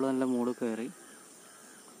പ്രാവുകൾ നല്ല മൂട് കയറി.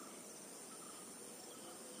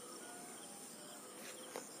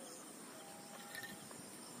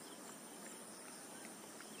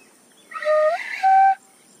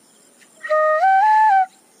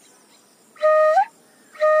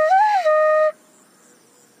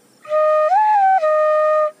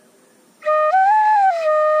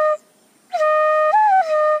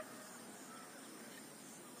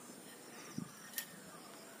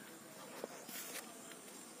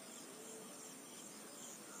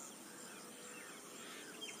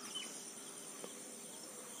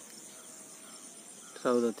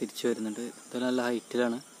 സൗദ തിരിച്ചു വരുന്നുണ്ട്. ഇത് നല്ല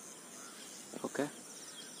ഹൈറ്റിലാണ്. ഓക്കെ,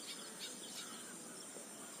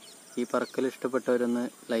 ഈ പറക്കൽ ഇഷ്ടപ്പെട്ടവരൊന്ന്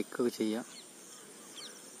ലൈക്കൊക്കെ ചെയ്യാം,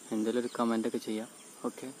 എന്തെങ്കിലും ഒരു കമൻ്റൊക്കെ ചെയ്യാം.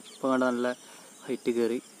 ഓക്കെ, ഇപ്പോൾ കണ്ട നല്ല ഹൈറ്റ്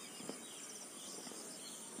കയറി.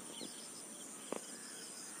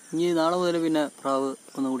 ഇനി നാളെ മുതൽ പിന്നെ പ്രാവ്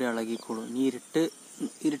ഒന്നുകൂടി ഇളകിക്കോളും. ഇനി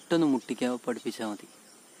ഇരുട്ടൊന്ന് മുട്ടിക്കാൻ പഠിപ്പിച്ചാൽ മതി.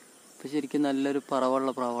 ഇപ്പം ശരിക്കും നല്ലൊരു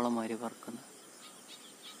പറവുള്ള പ്രാവളന്മാര് പറക്കുന്നത്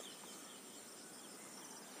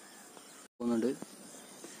പോകുന്നുണ്ട്.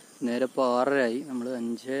 നേരെ ഇപ്പോൾ 6:30 നമ്മൾ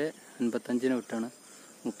 5:55 വിട്ടാണ്.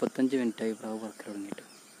 35 മിനിറ്റായി പ്രാവ് പറക്കൽ തുടങ്ങിയിട്ട്.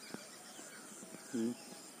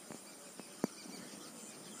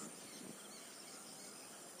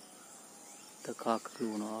 കാക്കകൾ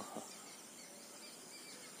വീണു. ആഹാ,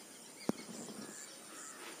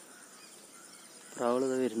 പ്രാവുകൾ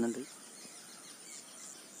ഇത് വരുന്നുണ്ട്.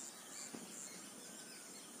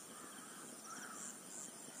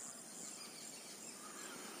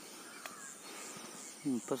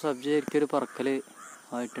 ഇപ്പോൾ സബ്ജക്റ്റ് ഒരു പറക്കൽ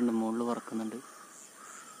ആയിട്ടുണ്ട്. മുകളിൽ പറക്കുന്നുണ്ട്.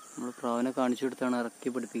 നമ്മൾ പ്രാവിനെ കാണിച്ചു കൊടുത്താണ് ഇറക്കി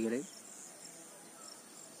പഠിപ്പിക്കൽ.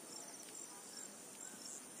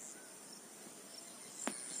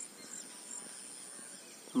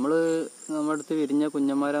 നമ്മുടെ അടുത്ത് വിരിഞ്ഞ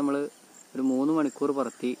കുഞ്ഞന്മാരെ നമ്മൾ ഒരു 3 മണിക്കൂർ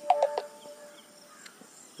പറത്തി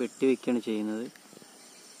വെട്ടി വയ്ക്കുകയാണ് ചെയ്യുന്നത്.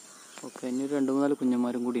 ഓക്കെ, ഇനി ഒരു 2-3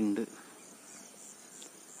 കുഞ്ഞന്മാരും കൂടി ഉണ്ട്.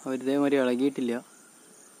 അവരിതേമാതിരി ഇളകിയിട്ടില്ല.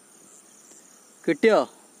 കിട്ടിയോ?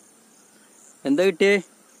 എന്താ കിട്ടിയേ?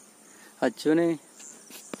 അച്ഛനെന്തൊരു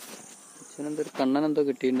കണ്ണനെന്തോ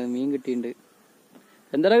കിട്ടിയിട്ടുണ്ട്. മീൻ കിട്ടിയിട്ടുണ്ട്.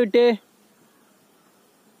 എന്താ കിട്ടിയേ?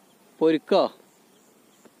 പൊരിക്കോ?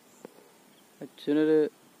 അച്ഛനൊരു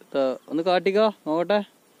ഒന്ന് കാട്ടിക്കോ, നോക്കട്ടെ.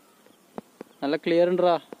 നല്ല ക്ലിയർ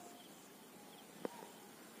ഉണ്ടറാ,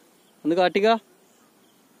 ഒന്ന് കാട്ടിക്കോ.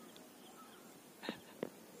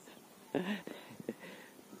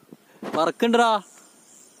 പറക്കണ്ടറാ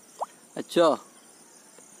അച്ഛോ.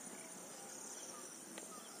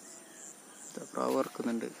 പ്രാവ്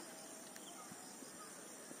പറക്കുന്നുണ്ട്.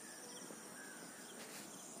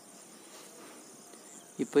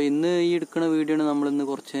 ഇപ്പൊ ഇന്ന് ഈ എടുക്കുന്ന വീഡിയോ ആണ് നമ്മളിന്ന്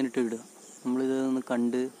കുറച്ച് കഴിഞ്ഞിട്ട് ഇടുക. നമ്മളിതൊന്ന്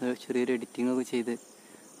കണ്ട് ചെറിയൊരു എഡിറ്റിംഗ് ഒക്കെ ചെയ്ത്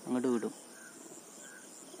അങ്ങോട്ട് വിടും.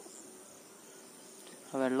 ആ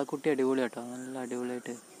വെള്ളക്കുട്ടി അടിപൊളിയാട്ടോ, നല്ല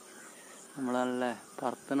അടിപൊളിയായിട്ട് നമ്മൾ നല്ല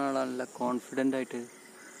പറത്തുന്ന ആളെ നല്ല കോൺഫിഡൻ്റ് ആയിട്ട്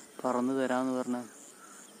പറന്ന് തരാന്ന്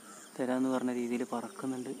പറഞ്ഞ രീതിയിൽ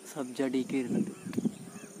പറക്കുന്നുണ്ട്. സബ്ജഡിക്ക് വരുന്നുണ്ട്.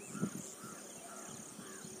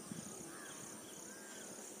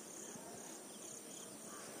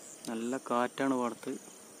 നല്ല കാറ്റാണ് പാടത്ത്.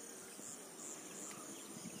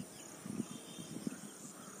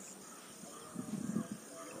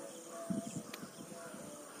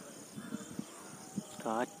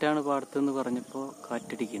 കാറ്റാണ് പാടത്തെന്ന് പറഞ്ഞപ്പോൾ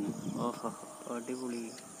കാറ്റടിക്കുന്നു. ഓഹോ, അടിപൊളി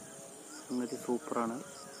സംഗതി, സൂപ്പറാണ്.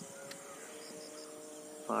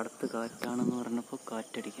 പാടത്ത് കാറ്റാണെന്ന് പറഞ്ഞപ്പോൾ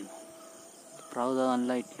കാറ്റടിക്കുന്നു. പ്രാവ് നല്ല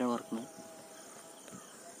ഹൈറ്റിലാണ് പറക്കുന്നത്.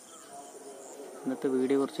 ഇന്നത്തെ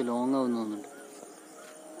വീഡിയോ കുറച്ച് ലോങ് ആവുന്ന തോന്നുന്നുണ്ട്.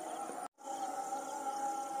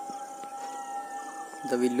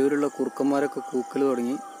 വില്ലൂരുള്ള കുറുക്കന്മാരൊക്കെ കൂക്കൽ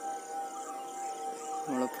തുടങ്ങി.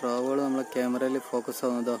 നമ്മളെ പ്രാവുകൾ നമ്മളെ ക്യാമറയിൽ ഫോക്കസ്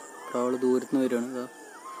ആവുന്നതാ. പ്രാവുകൾ ദൂരത്ത് നിന്ന് വരികയാണ്. ഇതാ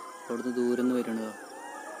അവിടുന്ന് ദൂരന്ന്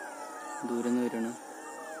വരികയാണ്.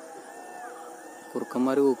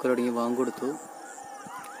 കുറുക്കന്മാർ കൂക്കൽ തുടങ്ങി. വാങ്ങ് കൊടുത്തു.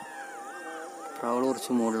 പ്രാവുകൾ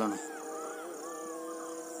കുറച്ച് മുകളിലാണ്.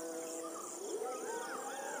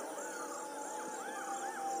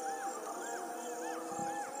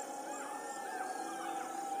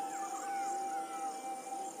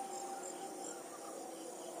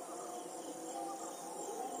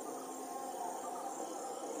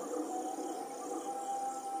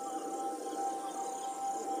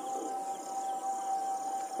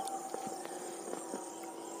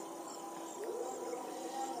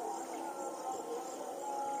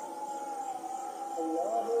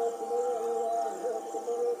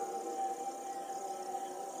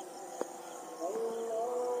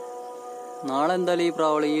 നാളെ എന്തായാലും ഈ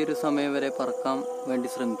പ്രാവളി ഈ ഒരു സമയം വരെ പറക്കാൻ വേണ്ടി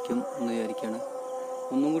ശ്രമിക്കും എന്ന് വിചാരിക്കുകയാണ്.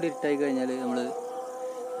 ഒന്നും കൂടി ഇരുട്ടായി കഴിഞ്ഞാൽ നമ്മൾ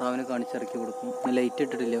പ്രാവിനെ കാണിച്ചിറക്കി കൊടുക്കും. ലൈറ്റ്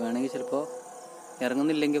ഇട്ടിട്ടില്ല, വേണമെങ്കിൽ ചിലപ്പോൾ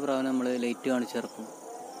ഇറങ്ങുന്നില്ലെങ്കിൽ പ്രാവിനെ നമ്മൾ ലൈറ്റ് കാണിച്ചിറക്കും.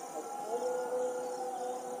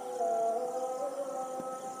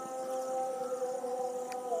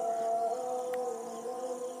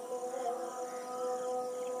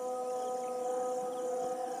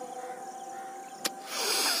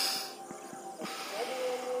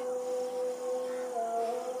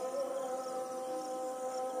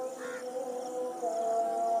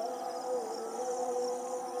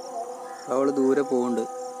 അവൾ ദൂരെ പോകുന്നുണ്ട്,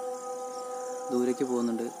 ദൂരേക്ക്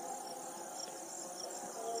പോകുന്നുണ്ട്.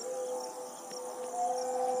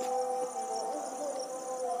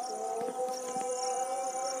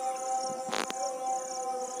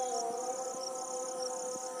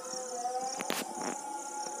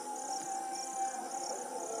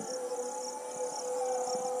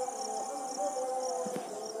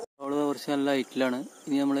 അവൾ കുറച്ച് നല്ല ഹൈറ്റിലാണ്.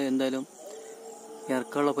 ഇനി നമ്മൾ എന്തായാലും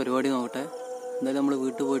ഇറക്കാനുള്ള പരിപാടി നോക്കട്ടെ. എന്തായാലും നമ്മൾ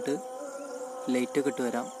വീട്ടിൽ പോയിട്ട് ലൈറ്റൊക്കെ ഇട്ട്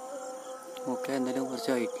വരാം. ഓക്കെ, എന്തായാലും കുറച്ച്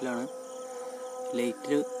ഹൈറ്റിലാണ്,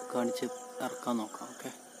 ലൈറ്റിൽ കാണിച്ച് ഇറക്കാൻ നോക്കാം. ഓക്കെ,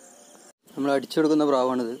 നമ്മൾ അടിച്ചെടുക്കുന്ന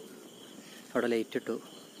പ്രാവാണിത്. അവിടെ ലൈറ്റ് ഇട്ടു.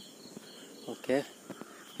 ഓക്കെ,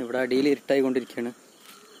 ഇവിടെ അടിയിൽ ഇരുട്ടായി കൊണ്ടിരിക്കുകയാണ്.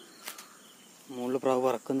 മുകളിൽ പ്രാവ്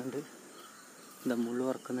പറക്കുന്നുണ്ട്. എന്താ മുകളിൽ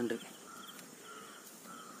പറക്കുന്നുണ്ട്,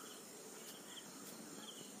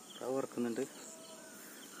 പ്രാവ് പറക്കുന്നുണ്ട്.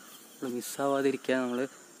 നമ്മൾ മിസ്സാവാതിരിക്കാൻ നമ്മൾ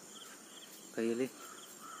കയ്യിൽ,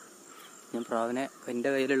 ഞാൻ പ്രാവിനെ എൻ്റെ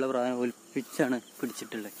കയ്യിലുള്ള പ്രാവിനെ ഒലിപ്പിച്ചാണ്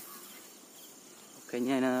പിടിച്ചിട്ടുള്ളത്. ഓക്കെ,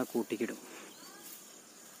 ഞാൻ ആ കൂട്ടിക്കിടും.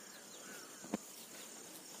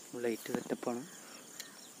 ലൈറ്റ് സെറ്റപ്പാണ്.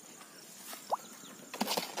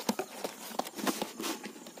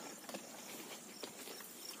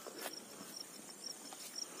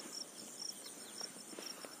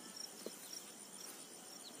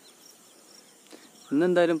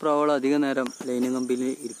 ഇന്നെന്തായാലും പ്രാവൾ അധിക നേരം ലൈനിങ് കമ്പിയിൽ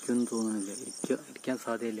ഇരിക്കുമെന്ന് തോന്നുന്നില്ല. ഇരിക്കാൻ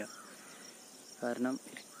സാധ്യതയില്ല. കാരണം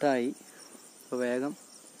ഇരുട്ടായി. അപ്പോൾ വേഗം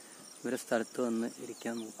ഇവരെ സ്ഥലത്ത് വന്ന്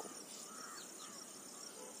ഇരിക്കാൻ നോക്കും.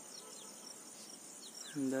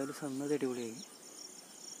 എന്തായാലും സംഗതി അടിപൊളിയായി.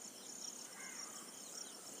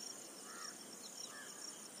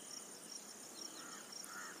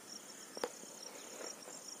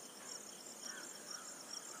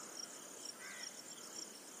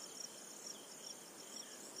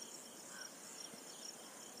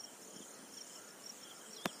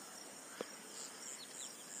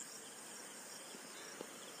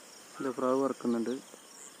 ഇത് പ്രാവ് പറക്കുന്നുണ്ട്.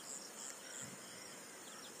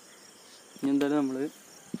 ഇനി എന്തായാലും നമ്മൾ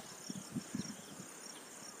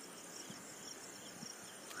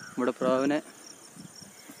ഇവിടെ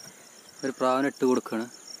ഒരു പ്രാവിനെ ഇട്ട് കൊടുക്കുകയാണ്.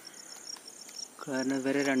 കാരണം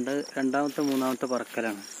ഇവരെ രണ്ടാമത്തെ മൂന്നാമത്തെ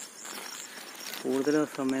പറക്കലാണ്. കൂടുതൽ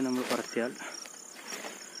സമയം നമ്മൾ പറത്തിയാൽ,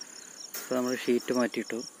 ഇപ്പോൾ നമ്മൾ ഷീറ്റ്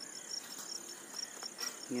മാറ്റിയിട്ടു.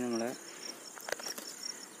 ഇനി നമ്മളെ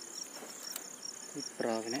ഈ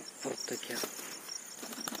പ്രാവിനെ പുറത്ത് വയ്ക്കുക.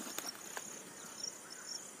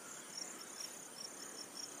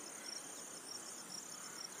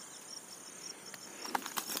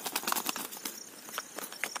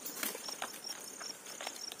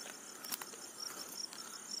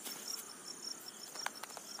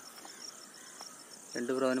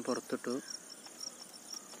 രണ്ട് പ്രാവിനെ പുറത്തിട്ടു.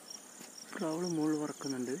 പ്രാവള് മുകളിൽ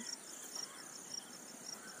പറക്കുന്നുണ്ട്.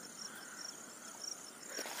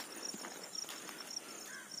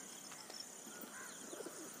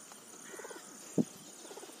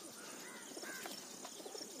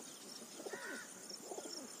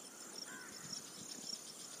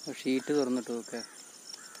 ഷീറ്റ് തുറന്നിട്ടു. ഓക്കെ,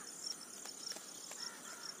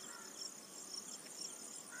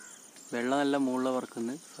 വെള്ളം നല്ല മുകളിൽ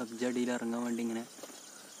പറക്കുന്നു. സബ്ജ അടിയിൽ ഇറങ്ങാൻ വേണ്ടി ഇങ്ങനെ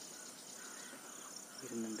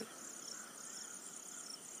ഇരുന്നുണ്ട്.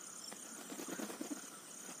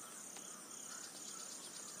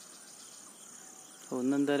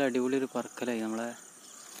 ഒന്നെന്തായാലും അടിപൊളി ഒരു പറക്കലായി. നമ്മളെ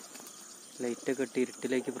ലൈറ്റൊക്കെ ഇട്ട്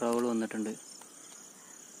ഇരുട്ടിലേക്ക് പ്രാവുകൾ വന്നിട്ടുണ്ട്.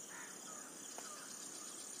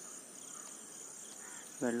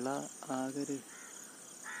 വെള്ള ആകെ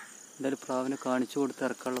എന്തായാലും പ്രാവിനെ കാണിച്ചു കൊടുത്ത്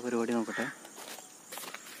ഇറക്കാനുള്ള പരിപാടി നോക്കട്ടെ.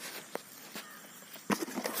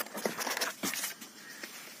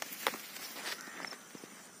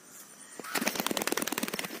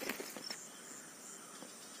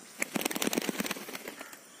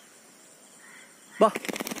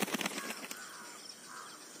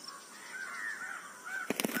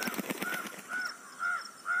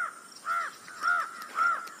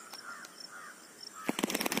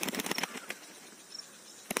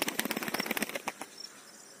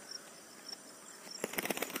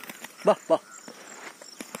 വാ, വാ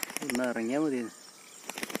വാ. ഒന്ന് ഇറങ്ങിയാൽ മതി.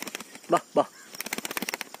 ബാ ബാ,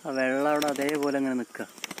 ആ വെള്ളം അവിടെ അതേപോലെ അങ്ങനെ നിൽക്കുക.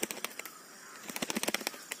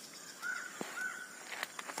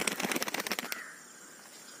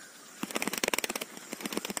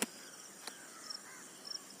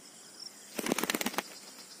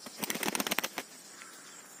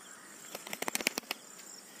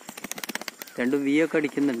 രണ്ട് വീയൊക്കെ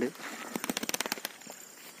അടിക്കുന്നുണ്ട്.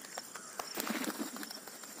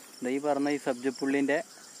 ഈ പറഞ്ഞ ഈ സബ്ജപ്പുള്ളിൻ്റെ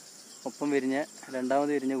ഒപ്പം വിരിഞ്ഞ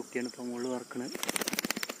രണ്ടാമത് വിരിഞ്ഞ കുട്ടിയാണ് ഇപ്പം മുകളിൽ വറക്കുന്നത്.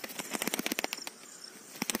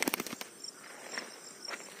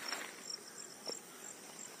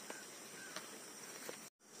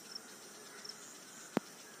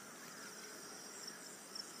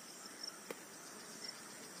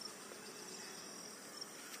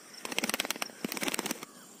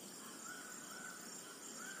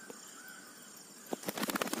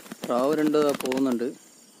 പ്രാവ് രണ്ട് പോകുന്നുണ്ട്.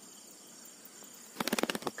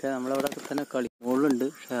 ഓക്കെ, നമ്മളവിടെ തന്നെ കളി മുകളിലുണ്ട്,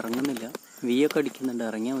 പക്ഷെ ഇറങ്ങുന്നില്ല. വീയൊക്കെ അടിക്കുന്നുണ്ട്,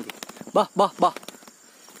 ഇറങ്ങിയാൽ മതി. ബാ ബാ ബാ,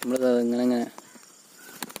 നമ്മളിത് ഇങ്ങനെ ഇങ്ങനെ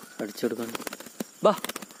അടിച്ചു കൊടുക്കണം. ബാ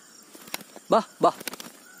ബാ ബാ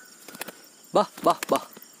ബാ ബാ ബാ.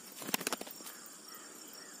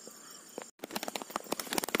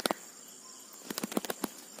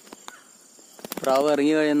 പ്രാവ്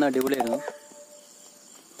ഇറങ്ങി കഴിയുന്ന അടിപൊളിയായിരുന്നു.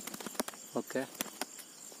 ഓക്കെ,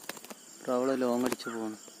 പ്രാവ് ലോങ് അടിച്ച്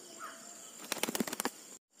പോകുന്നു.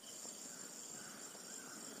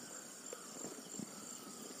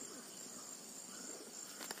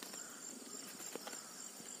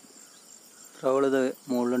 പ്രാവളിത്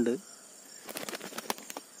മുകളിലുണ്ട്.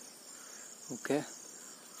 ഓക്കെ,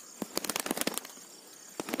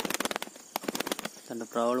 എൻ്റെ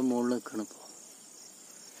പ്രാവള് മുകളിൽ നിൽക്കണം ഇപ്പോൾ.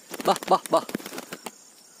 ബാ ബാ ബാ.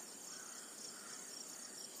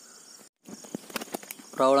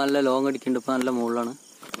 പ്രാവള് നല്ല ലോങ് അടിക്കുന്നുണ്ട്, ഇപ്പോൾ നല്ല മുകളിലാണ്.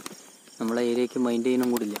 നമ്മളെ ഏരിയക്ക് മൈൻഡ്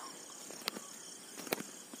ചെയ്യാനും കൂടില്ല.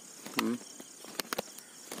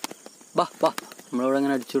 ബാ ബാ, നമ്മളിവിടെ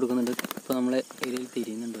ഇങ്ങനെ അടിച്ചു കൊടുക്കുന്നുണ്ട്. ഇപ്പോൾ നമ്മളെ ഏരിയയിൽ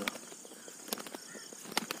തിരിയുന്നുണ്ട്.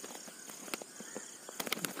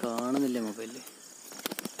 കാണുന്നില്ല മൊബൈലിൽ.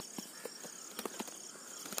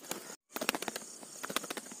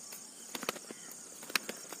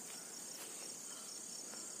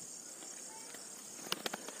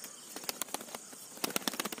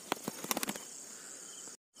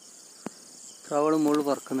 പ്രാവള് മുകളിൽ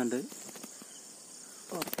പറക്കുന്നുണ്ട്.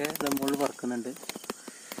 ഓക്കെ, ഇത് മുകളിൽ പറക്കുന്നുണ്ട്.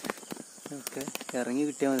 ഓക്കെ, ഇറങ്ങി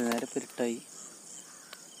കിട്ടിയാൽ മതി, നേരെ പെരുട്ടായി.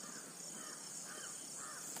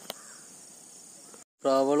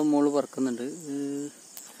 പ്രാവളും മുകളിൽ പറക്കുന്നുണ്ട്.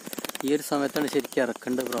 ഈ ഒരു സമയത്താണ് ശരിക്കും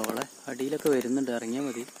ഇറക്കേണ്ടത് പ്രാവളെ. അടിയിലൊക്കെ വരുന്നുണ്ട്, ഇറങ്ങിയാൽ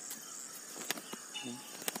മതി.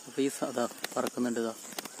 അപ്പോൾ ഈ അതാ പറക്കുന്നുണ്ട്, ഇതാ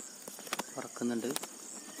പറക്കുന്നുണ്ട്.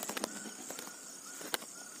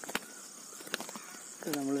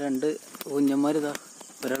 നമ്മൾ രണ്ട് കുഞ്ഞന്മാരിതാ,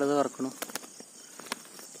 ഒരാളത് പറക്കണം.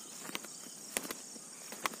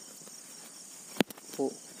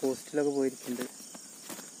 പോസ്റ്റിലൊക്കെ പോയിരിക്കുന്നുണ്ട്.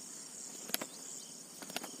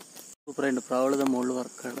 സൂപ്പറായിട്ടുണ്ട്. പ്രാവളിത് മുകളിൽ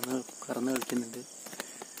കറന്ന് കളിക്കുന്നുണ്ട്.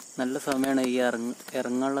 നല്ല സമയമാണ് ഈ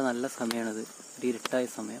ഇറങ്ങാനുള്ള നല്ല സമയമാണിത്. ഒരു ഇരുട്ടായ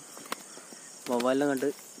സമയം. വവ്വാലിനെ കണ്ട്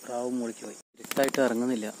പ്രാവ് മുകളിലേക്ക് പോയി. ഇരുട്ടായിട്ട്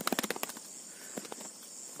ഇറങ്ങുന്നില്ല.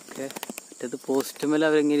 ഓക്കെ, മറ്റേത് പോസ്റ്റ് മേലെ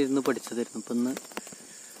അവരെങ്ങനെ ഇരുന്ന് പഠിച്ചതായിരുന്നു. ഇപ്പം ഇന്ന്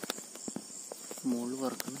മുകളിൽ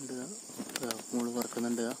പറക്കുന്നുണ്ട്. മുകളിൽ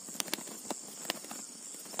പറക്കുന്നുണ്ട്.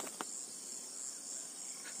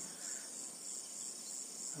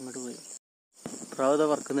 അങ്ങോട്ട് പോയി. പ്രാവത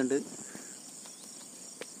പറക്കുന്നുണ്ട്.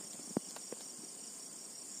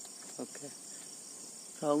 ഓക്കെ,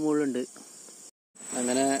 പ്രാവ് മുകളിലുണ്ട്.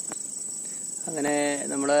 അങ്ങനെ അങ്ങനെ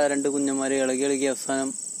നമ്മളെ രണ്ട് കുഞ്ഞന്മാർ ഇളകി അവസാനം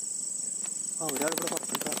ഒരാളിവിടെ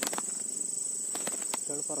പറക്കണ്ട,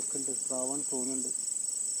 ഒരാൾ പറക്കുന്നുണ്ട്. പ്രാവാൻ തോന്നുന്നുണ്ട്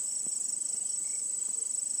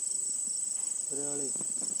ഒരാള്.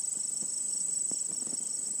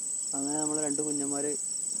 അങ്ങനെ നമ്മളെ രണ്ട് കുഞ്ഞന്മാർ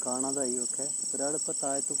കാണാതായി. ഓക്കെ, ഒരാളിപ്പോൾ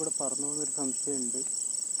താഴത്തു കൂടെ പറന്നു പോകുന്നൊരു സംശയമുണ്ട്.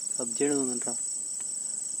 സബ്ജയാണ് തോന്നുന്നുണ്ടോ.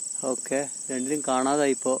 ഓക്കെ, രണ്ടിനും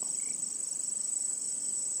കാണാതായി ഇപ്പോൾ.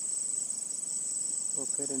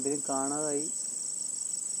 ഓക്കെ, രണ്ടിനും കാണാതായി.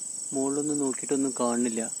 മുകളിലൊന്നും നോക്കിയിട്ടൊന്നും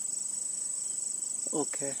കാണുന്നില്ല.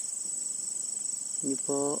 ഓക്കെ,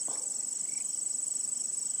 ഇനിയിപ്പോൾ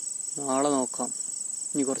നാളെ നോക്കാം.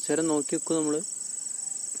 ഇനി കുറച്ചു നേരം നോക്കി വെക്കും നമ്മൾ.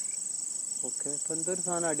 ഓക്കെ, ഇപ്പം എന്തൊരു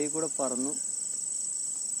സാധനം അടിയിൽ കൂടെ പറന്നു.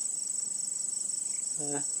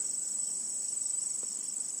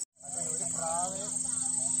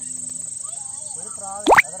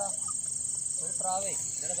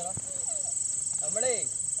 നമ്മളേ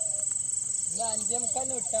ഇന്ന്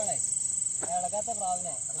 5:45 വിട്ടാണേ ഇളകാത്ത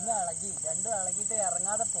പ്രാവിനെ. ഇന്ന് ഇളകി, രണ്ടും ഇളകിയിട്ട്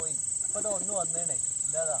ഇറങ്ങാതെ പോയി. ഇപ്പൊ ഒന്ന് വന്നേണേ.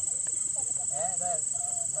 ഇതാ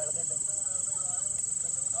ഇളകുണ്ട്.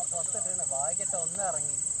 ആ പുറത്ത് ഭാഗ്യട്ടോ ഒന്ന്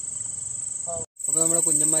ഇറങ്ങി. അപ്പോൾ നമ്മളെ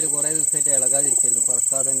കുഞ്ഞന്മാർ കുറേ ദിവസമായിട്ട് ഇളകാതിരിക്കായിരുന്നു,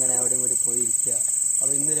 പറക്കാതെ ഇങ്ങനെ അവിടെ ഇവിടെ പോയിരിക്കുക.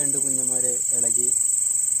 അപ്പോൾ ഇന്ന് 2 കുഞ്ഞന്മാർ ഇളകി.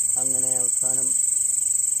 അങ്ങനെ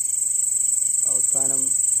അവസാനം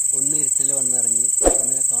ഒന്ന് ഇരുട്ടിൽ വന്നിറങ്ങി.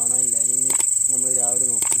 ഒന്നിനെ കാണാനില്ല. ഇനി നമ്മൾ രാവിലെ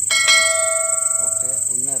നോക്കും. ഓക്കെ,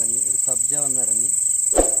 ഒന്നിറങ്ങി. ഒരു സബ്ജ വന്നിറങ്ങി.